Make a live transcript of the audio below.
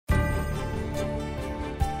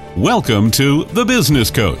Welcome to The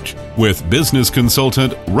Business Coach with business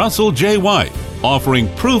consultant Russell J. White,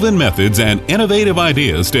 offering proven methods and innovative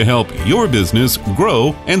ideas to help your business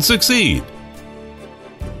grow and succeed.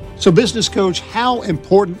 So, Business Coach, how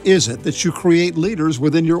important is it that you create leaders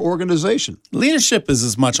within your organization? Leadership is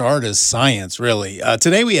as much art as science, really.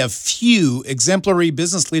 Today we have few exemplary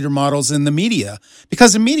business leader models in the media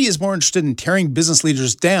because the media is more interested in tearing business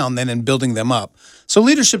leaders down than in building them up. So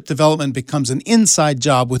leadership development becomes an inside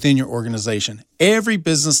job within your organization. Every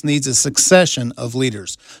business needs a succession of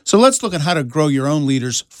leaders. So let's look at how to grow your own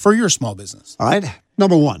leaders for your small business. All right.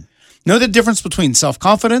 Number one. Know the difference between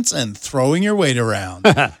self-confidence and throwing your weight around.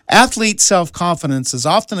 Athlete self-confidence is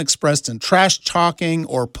often expressed in trash-talking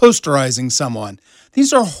or posterizing someone.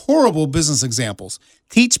 These are horrible business examples.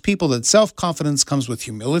 Teach people that self-confidence comes with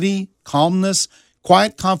humility, calmness,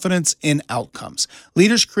 quiet confidence in outcomes.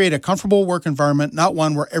 Leaders create a comfortable work environment, not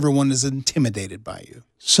one where everyone is intimidated by you.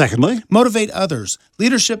 Secondly, motivate others.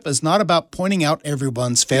 Leadership is not about pointing out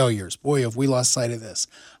everyone's failures. Boy, have we lost sight of this.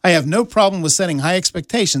 I have no problem with setting high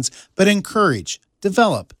expectations, but encourage,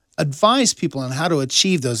 develop, advise people on how to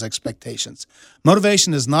achieve those expectations.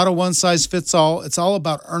 Motivation is not a one-size-fits-all. It's all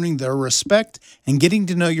about earning their respect and getting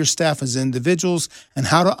to know your staff as individuals and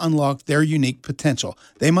how to unlock their unique potential.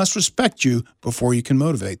 They must respect you before you can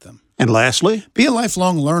motivate them. And lastly, be a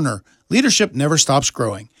lifelong learner. Leadership never stops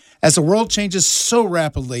growing. As the world changes so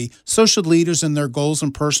rapidly, so should leaders in their goals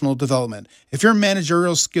and personal development. If your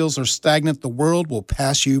managerial skills are stagnant, the world will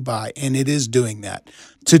pass you by, and it is doing that.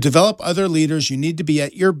 To develop other leaders, you need to be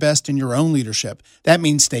at your best in your own leadership. That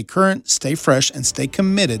means stay current, stay fresh, and stay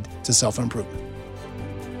committed to self-improvement.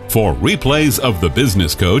 For replays of The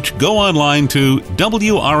Business Coach, go online to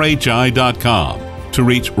WRHI.com. To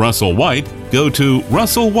reach Russell White, go to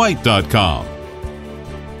russellwhite.com.